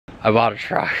I bought a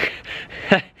truck.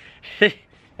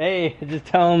 Hey, just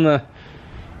telling the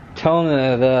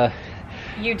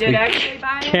You did actually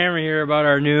buy it? camera here about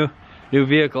our new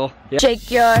vehicle. Yeah. Shake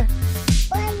your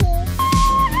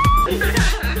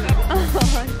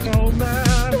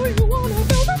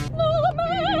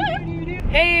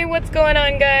Hey, what's going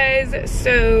on, guys?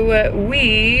 So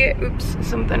oops,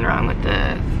 something wrong with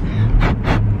the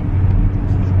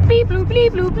bleep bloop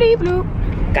bleep bloop bleep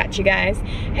bloop. Got you guys.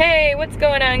 Hey, what's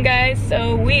going on, guys?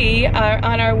 So we are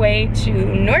on our way to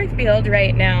Northfield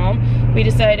right now. We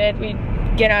decided we'd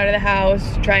get out of the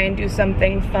house, try and do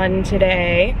something fun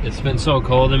today. It's been so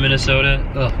cold in Minnesota.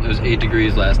 Oh, it was 8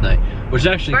 degrees last night, which is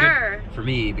actually good for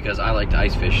me because I like to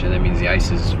ice fish, and that means the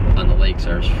ice is on the lakes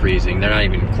are freezing. They're not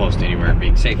even close to anywhere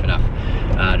being safe enough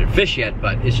to fish yet,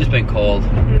 but it's just been cold.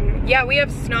 Yeah, we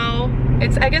have snow.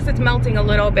 I guess it's melting a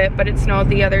little bit, but it snowed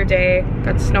the other day.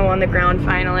 Got snow on the ground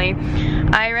finally.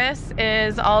 Iris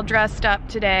is all dressed up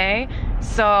today.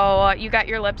 So you got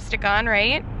your lipstick on,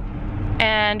 right?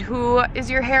 And who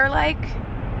is your hair like?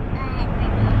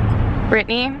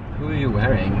 Brittany. Who are you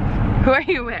wearing? Who are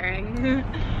you wearing?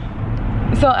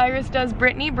 So Iris does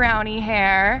Brittany Brownie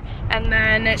hair, and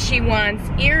then she wants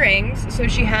earrings, so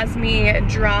she has me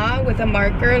draw with a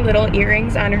marker little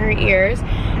earrings on her ears.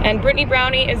 And Brittany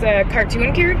Brownie is a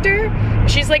cartoon character.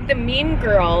 She's like the mean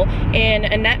girl in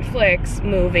a Netflix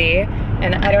movie,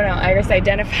 and I don't know, Iris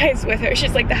identifies with her.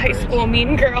 She's like the high school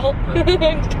mean girl.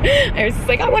 Iris is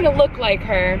like, I want to look like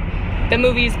her. The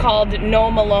movie's called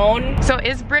No Malone. So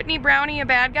is Brittany Brownie a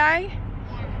bad guy?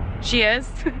 Yeah. She is?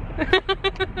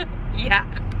 Yeah.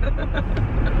 Oh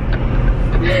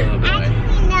boy.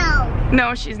 Actually, no.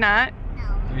 No, she's not? No.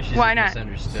 Maybe she's Why not?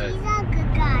 misunderstood. She's a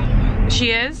good guy.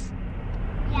 She is?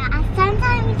 Yeah,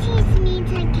 sometimes she's mean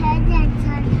to kids and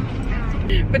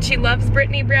sometimes not. But she loves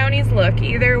Brittany Brownie's look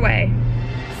either way.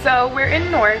 So we're in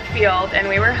Northfield and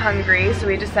we were hungry, so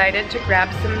we decided to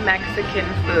grab some Mexican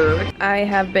food. I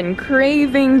have been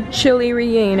craving chili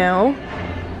relleno.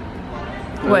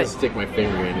 I'm gonna stick my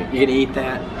finger in it. You gonna eat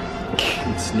that?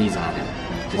 And sneeze on it.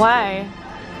 Just Why?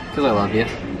 because I love you.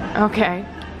 Okay.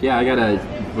 Yeah, I got a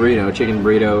burrito, chicken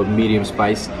burrito, medium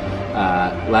spice.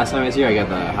 Last time I was here, I got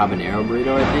the habanero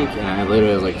burrito, I think, and I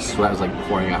literally was like, sweat was like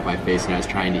pouring off my face, and I was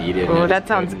trying to eat it. Oh, that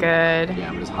sounds good.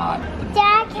 Yeah, but it's hot.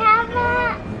 Dad,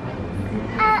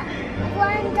 have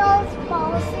one of those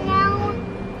bowls now?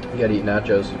 You gotta eat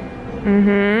nachos.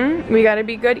 Mm-hmm. We gotta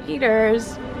be good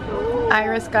eaters.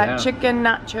 Iris got Yeah. chicken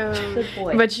nachos. Good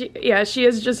boy. But she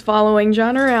is just following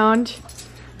John around.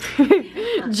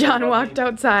 John walked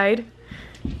outside.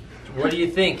 What do you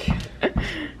think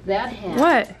That hat.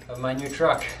 What? of my new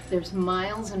truck? There's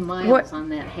miles and miles What? on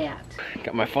that hat.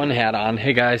 Got my fun hat on.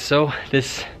 Hey guys, so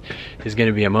this is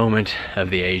gonna be a moment of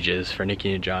the ages for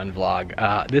Nikki and John vlog.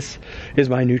 This is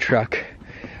my new truck.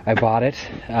 I bought it.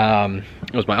 It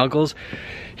was my uncle's.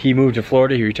 He moved to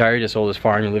Florida, he retired, he sold his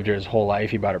farm, he lived here his whole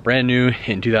life. He bought it brand new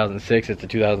in 2006. It's a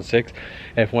 2006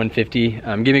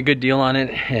 F-150. Gave me a good deal on it,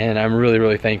 and I'm really,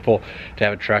 really thankful to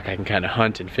have a truck I can kind of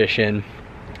hunt and fish in.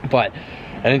 But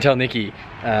I didn't tell Nikki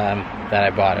that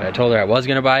I bought it. I told her I was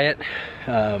gonna buy it.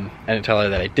 I didn't tell her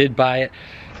that I did buy it.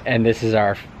 And this is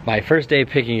my first day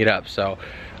picking it up. So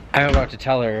I'm about to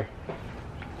tell her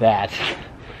that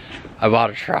I bought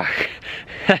a truck.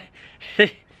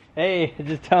 Hey,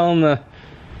 just telling the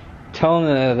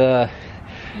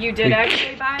You did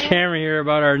actually buy it? camera here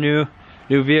about our new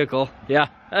vehicle. Yeah.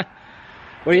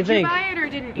 What do you think? Did you buy it or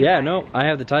didn't you? Yeah, buy it? no, I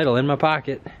have the title in my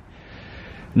pocket.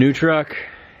 New truck,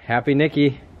 happy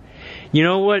Nikki. You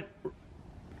know what?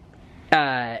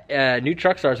 New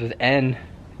truck starts with N.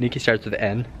 Nikki starts with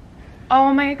N.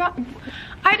 Oh my god.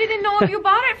 I didn't know if you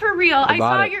bought it for real. I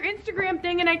saw it. your Instagram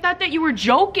thing and I thought that you were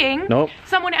joking. Nope.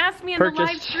 Someone asked me in the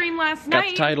live stream last Got the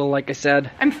night. title, like I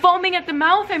said. I'm foaming at the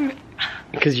mouth.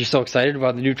 Because you're so excited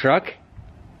about the new truck.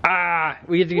 We why? got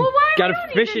We a don't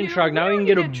need fishing the truck. new- Now we we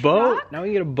can don't get a need a boat. truck. Now we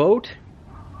can get a boat.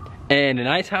 And a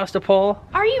nice house to pull.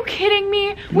 Are you kidding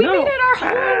me? We No. made it our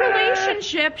whole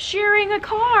relationship sharing a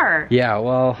car. Yeah,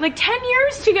 well, Like 10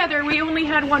 years together, we only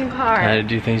had one car. I had to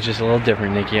do things just a little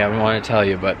different, Nikki. I don't want to tell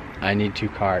you, but I need 2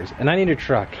 cars. And I need a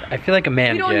truck. I feel like a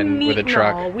man again with a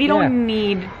truck. No, we don't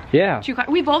need Yeah. 2 cars.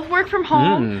 We both work from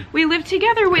home. We live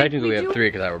together. Technically we have 3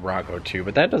 because I have a Bronco too,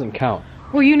 but that doesn't count.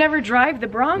 Well, you never drive the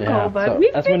Bronco, Yeah, but so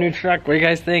we've that's my new truck. What do you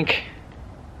guys think?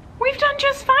 We've done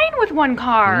just fine with one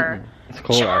car. It's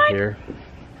cold out John, here.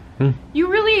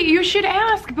 You should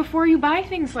ask before you buy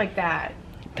things like that.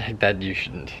 That you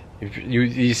shouldn't.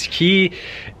 Key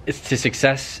is to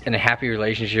success in a happy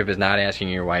relationship is not asking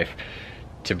your wife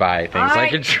to buy things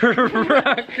like a truck.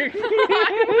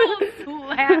 I will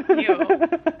slap you.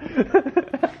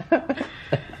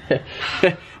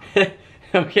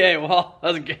 Okay, well,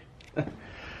 that was good.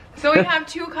 So we have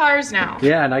 2 cars now.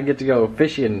 Yeah, and I get to go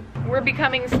fishing. We're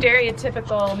becoming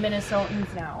stereotypical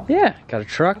Minnesotans now. Yeah, got a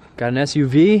truck, got an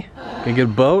SUV, got a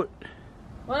good boat.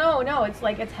 Well, no, it's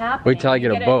like it's happening. Wait till I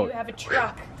get a boat. You have a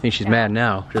truck. I think she's mad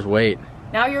now. Just wait.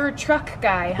 Now you're a truck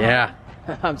guy, huh? Yeah.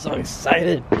 I'm so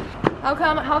excited. How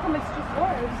come it's just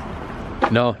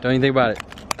yours? No, don't even think about it.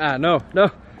 Ah, no.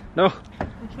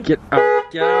 Get out.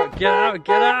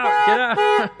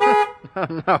 Oh,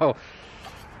 no.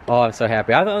 Oh, I'm so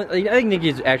happy. I think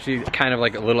Nikki's actually kind of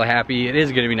like a little happy. It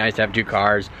is gonna be nice to have 2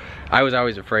 cars. I was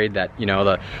always afraid that, you know,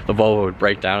 the Volvo would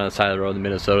break down on the side of the road in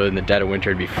Minnesota in the dead of winter.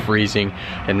 It'd be freezing.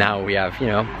 And now we have, you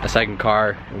know, a second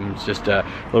car. And it's just a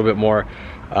little bit more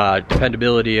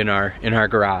dependability in our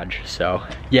garage. So,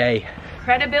 yay.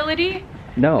 Credibility?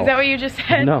 No. Is that what you just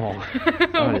said? No.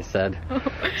 That's not what I said.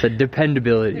 I said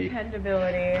dependability.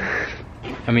 Dependability.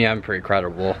 I mean, I'm pretty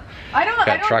credible. I don't.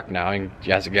 Got a truck now, and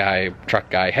you ask a guy, truck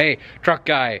guy, hey, truck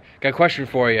guy, got a question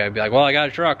for you. I'd be like, well, I got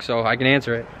a truck, so I can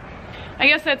answer it. I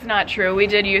guess that's not true. We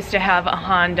did used to have a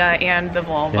Honda and the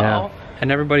Volvo. Yeah.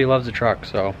 And everybody loves a truck,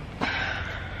 so.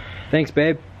 Thanks,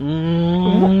 babe.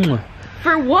 Mm.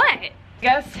 For what? I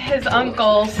guess his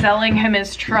uncle selling him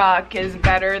his truck is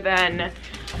better than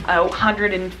a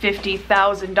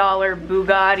 $150,000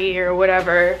 Bugatti or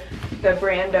whatever the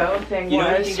Brando thing was. You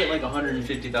know you can get like a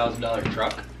 $150,000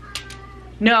 truck?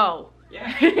 No.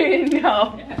 Yeah.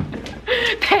 No. Yeah.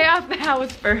 Pay off the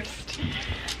house first.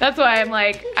 That's why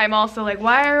I'm also like,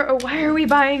 why are we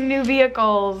buying new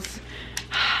vehicles?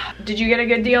 Did you get a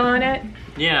good deal on it?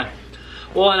 Yeah.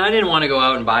 Well, and I didn't want to go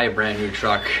out and buy a brand new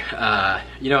truck.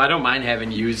 You know, I don't mind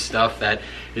having used stuff that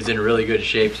is in really good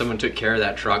shape. Someone took care of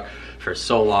that truck for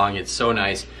so long. It's so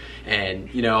nice.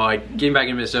 And, you know, getting back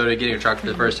in Minnesota, getting a truck for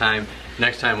the first time,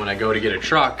 next time when I go to get a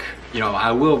truck, you know,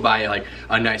 I will buy like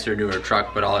a nicer, newer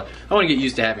truck, but I want to get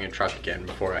used to having a truck again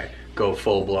before I go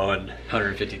full-blown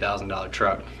 $150,000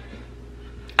 truck.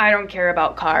 I don't care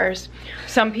about cars.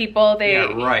 Some people,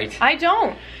 Yeah, right. I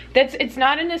don't. It's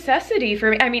not a necessity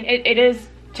for me. I mean, it is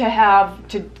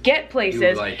to get places.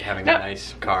 You like having a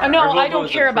nice car. No, I don't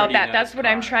care about that. That's what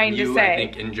I'm trying to say. I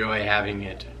think, enjoy having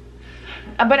it.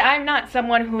 But I'm not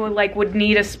someone who like would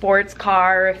need a sports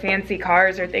car or fancy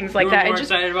cars or things like that. You were more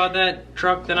excited about that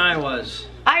truck than I was.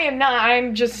 I am not.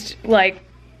 I'm just like,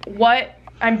 what?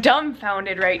 I'm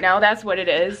dumbfounded right now. That's what it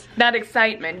is. Not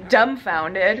excitement.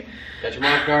 Dumbfounded. Got your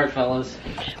mark guard, fellas.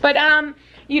 But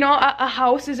you know, a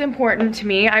house is important to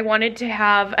me. I wanted to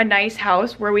have a nice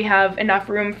house where we have enough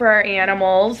room for our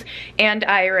animals and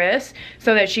Iris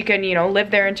so that she can, you know,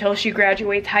 live there until she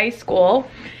graduates high school.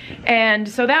 And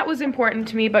so that was important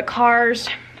to me, but cars,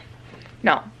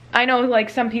 no. I know like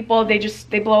some people, they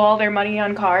blow all their money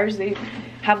on cars. They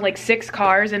have like 6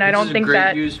 cars and I don't think that. This is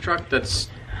a great used truck that's,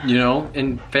 you know,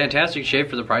 in fantastic shape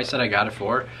for the price that I got it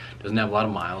for. Doesn't have a lot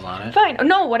of miles on it. Fine.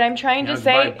 No, what I'm trying to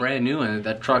say. Buy a brand new one.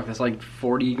 That truck that's like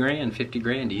 40 grand, 50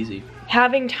 grand easy.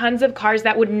 Having tons of cars,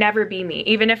 that would never be me.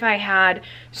 Even if I had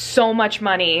so much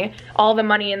money, all the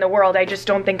money in the world, I just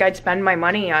don't think I'd spend my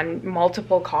money on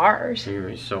multiple cars. You're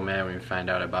gonna be so mad when you find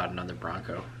out I bought another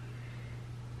Bronco.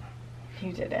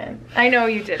 You didn't. I know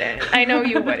you didn't. I know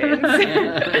you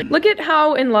wouldn't. Look at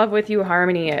how in love with you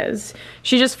Harmony is.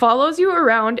 She just follows you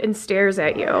around and stares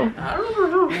at you.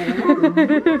 Oh,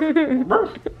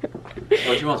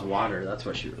 she wants water. That's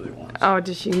what she really wants. Oh,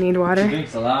 does she need water? She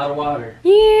drinks a lot of water.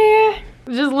 Yeah.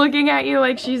 Just looking at you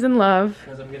like she's in love.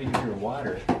 Because I'm gonna give her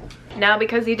water. Now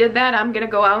because he did that, I'm gonna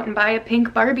go out and buy a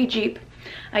pink Barbie Jeep.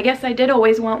 I guess I did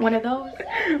always want one of those.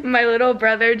 My little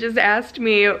brother just asked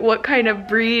me what kind of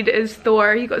breed is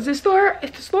Thor. He goes, is Thor a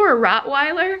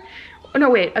Rottweiler? Oh no,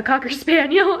 wait, a Cocker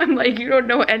Spaniel? I'm like, you don't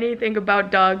know anything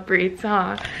about dog breeds,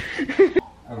 huh? A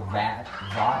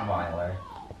Rottweiler.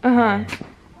 Uh-huh.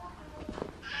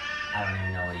 I don't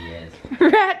even know what he is.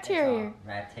 Rat Terrier.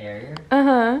 Rat Terrier?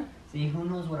 Uh-huh. See, who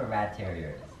knows what a Rat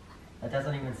Terrier is? That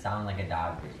doesn't even sound like a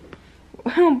dog breed.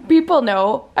 People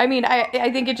know. I mean, I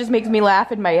think it just makes me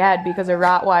laugh in my head because a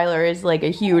Rottweiler is like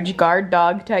a huge guard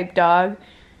dog type dog.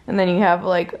 And then you have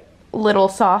like little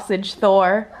sausage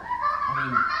Thor. I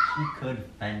mean, he could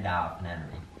fend off an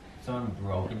enemy. If someone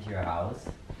broke into your house.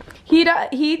 He's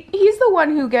the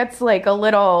one who gets like a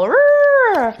little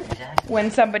when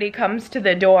somebody comes to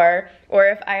the door, or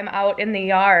if I'm out in the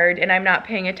yard and I'm not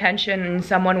paying attention and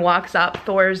someone walks up,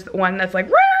 Thor's the one that's like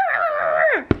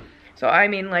So I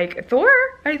mean, like,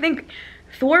 I think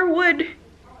Thor would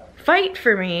fight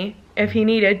for me if he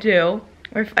needed to.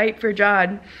 or fight for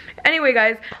John. Anyway,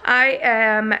 guys, I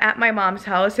am at my mom's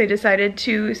house. I decided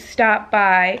to stop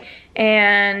by,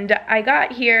 and I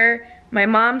got here. My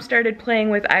mom started playing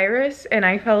with Iris, and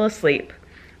I fell asleep.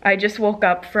 I just woke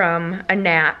up from a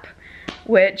nap,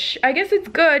 which I guess it's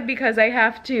good because I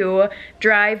have to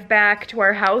drive back to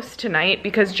our house tonight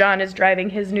because John is driving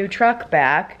his new truck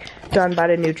back. John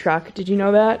bought a new truck. Did you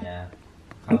know that? Yeah.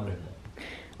 How old is it?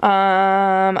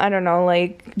 I don't know,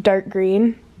 like dark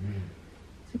green.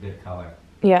 It's a good color.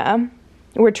 Yeah.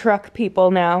 We're truck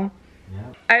people now.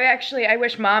 Yeah. I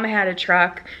wish Mom had a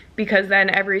truck because then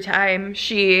every time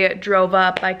she drove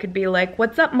up, I could be like,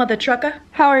 "What's up, mother trucker?"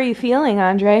 How are you feeling,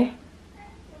 Andre?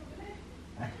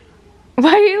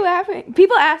 Why are you laughing?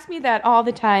 People ask me that all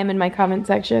the time in my comment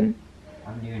section.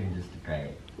 I'm doing just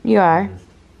great. You are?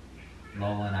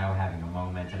 Lola and I were having a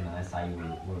moment, and then I saw you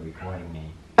were recording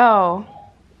me. Oh,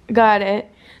 got it.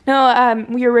 No,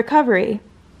 your recovery.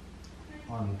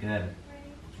 Well, I'm good.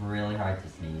 It's really hard to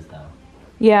sneeze, though.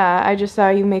 Yeah, I just saw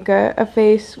you make a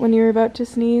face when you were about to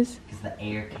sneeze. Because the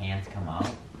air can't come out.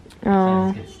 Oh. So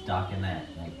I just get stuck in that,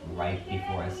 like, right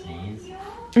before I sneeze.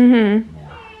 Mm-hmm.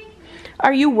 Yeah.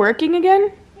 Are you working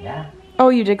again? Yeah. Oh,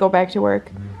 you did go back to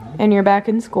work. Mm-hmm. And you're back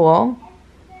in school.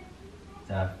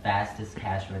 The fastest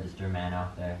cash register man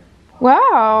out there.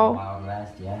 Wow. Wild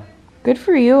West, yeah. Good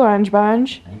for you, Anj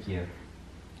Banj. Thank you.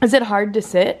 Is it hard to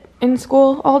sit in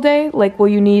school all day? Like, will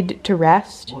you need to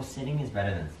rest? Well, sitting is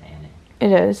better than standing.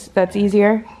 It is. That's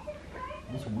easier.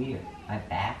 It's weird. My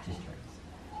back just hurts.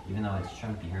 Even though it's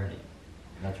shouldn't be hurting.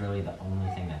 That's really the only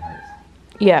thing that hurts.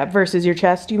 Yeah, versus your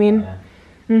chest, you mean? Yeah.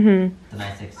 Mm-hmm. It's a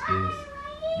nice excuse.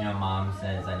 You know, Mom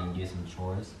says I need to do some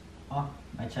chores. Oh,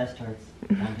 my chest hurts.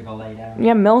 Time to go lay down.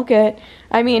 Yeah, milk it.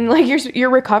 I mean, like, you're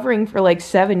recovering for like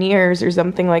 7 years or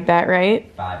something like that, right?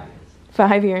 5 years.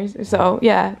 5 years or so.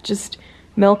 Yeah, just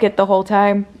milk it the whole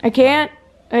time. I can't.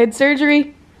 I had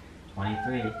surgery.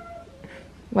 23.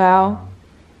 Wow.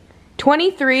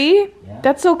 23? Yeah.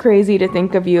 That's so crazy to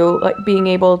think of you, like, being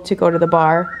able to go to the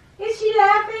bar. Is she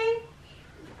laughing?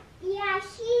 Yeah,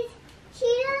 she's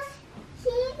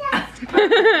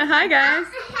Hi, guys.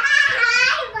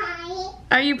 Hi, Bonnie.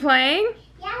 Are you playing?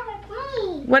 Yeah, we're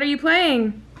playing. What are you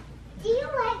playing? Do you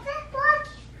like this book?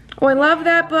 Oh, I love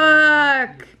that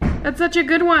book. That's such a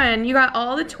good one. You got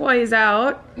all the toys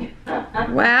out.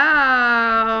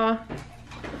 Wow.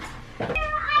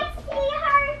 I see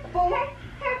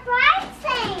her bride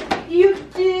thing. You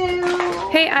do.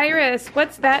 Hey, Iris,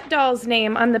 what's that doll's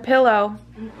name on the pillow?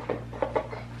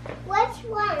 Which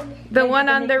one? The one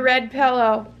on the red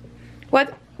pillow.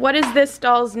 What is this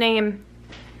doll's name?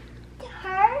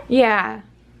 Her? Yeah.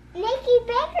 Nikki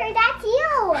Baker, that's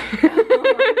you.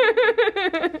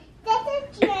 This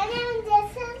is Jenna and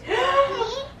this is me.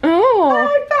 Oh. I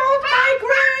found my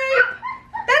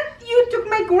grape. You took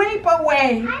my grape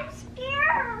away. I'm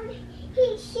scared.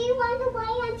 She went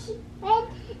away and she went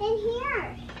in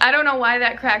here. I don't know why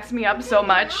that cracks me up so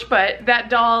much, but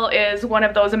that doll is one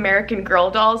of those American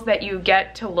Girl dolls that you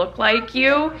get to look like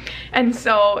you. And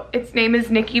so its name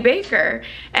is Nikki Baker.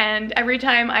 And every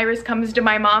time Iris comes to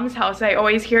my mom's house, I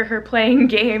always hear her playing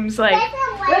games like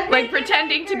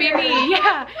pretending to be me.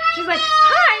 Yeah. She's like,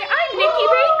 "Hi, I'm Nikki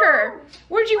Baker.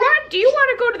 Do you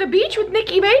want to go to the beach with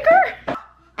Nikki Baker?"